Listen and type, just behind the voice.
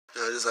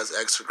Just as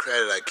extra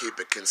credit, I keep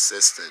it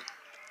consistent.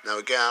 Now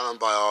again, I don't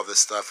buy all this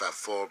stuff at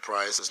full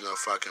price. There's no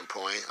fucking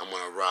point. I'm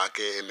gonna rock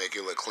it and make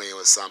it look clean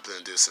with something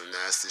and do some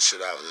nasty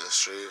shit out in the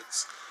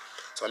streets.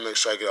 So I make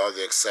sure I get all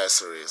the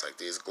accessories, like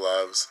these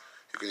gloves.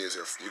 You can use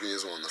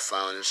them on the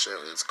phone and shit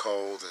when it's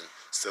cold, and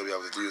still be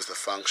able to use the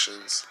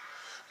functions.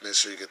 Make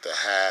sure you get the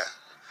hat.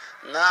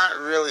 Not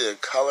really a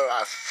color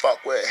I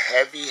fuck with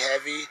heavy,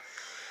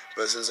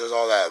 but since there's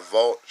all that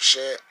Volt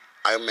shit,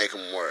 I make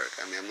them work.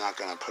 I mean, I'm not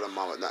gonna put them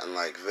on with nothing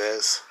like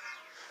this,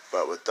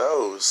 but with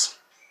those,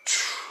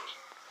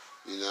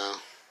 you know.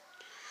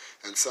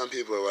 And some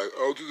people are like,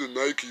 "Oh, do the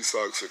Nike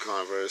socks or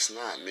Converse?"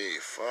 Not me.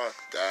 Fuck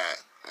that.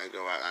 I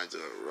go out and I do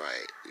it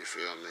right. You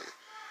feel me?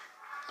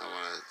 I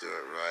want to do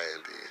it right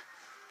and be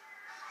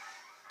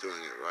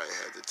doing it right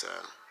head to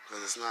toe.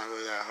 Because it's not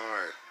really that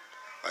hard.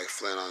 Like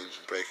Flynn on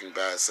Breaking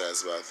Bad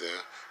says about the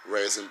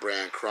Raisin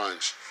Bran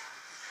Crunch.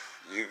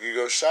 You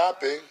go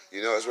shopping,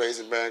 you know it's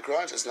Raisin Bran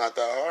Crunch. It's not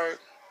that hard.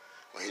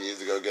 When he needs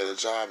to go get a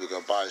job, you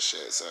go buy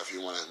shit. So if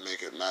you want to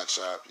make it match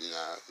up, you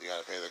know, you got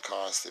to pay the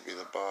cost to be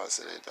the boss.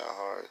 It ain't that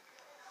hard.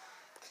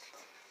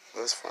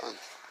 But it's fun.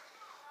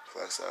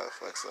 Flex out.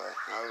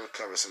 I'll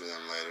cover some of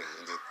them later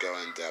and just go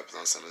in depth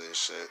on some of these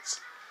shits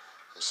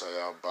and show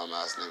y'all bum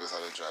ass niggas how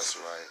to dress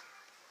right,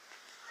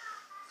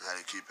 how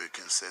to keep it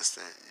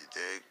consistent. You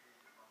dig?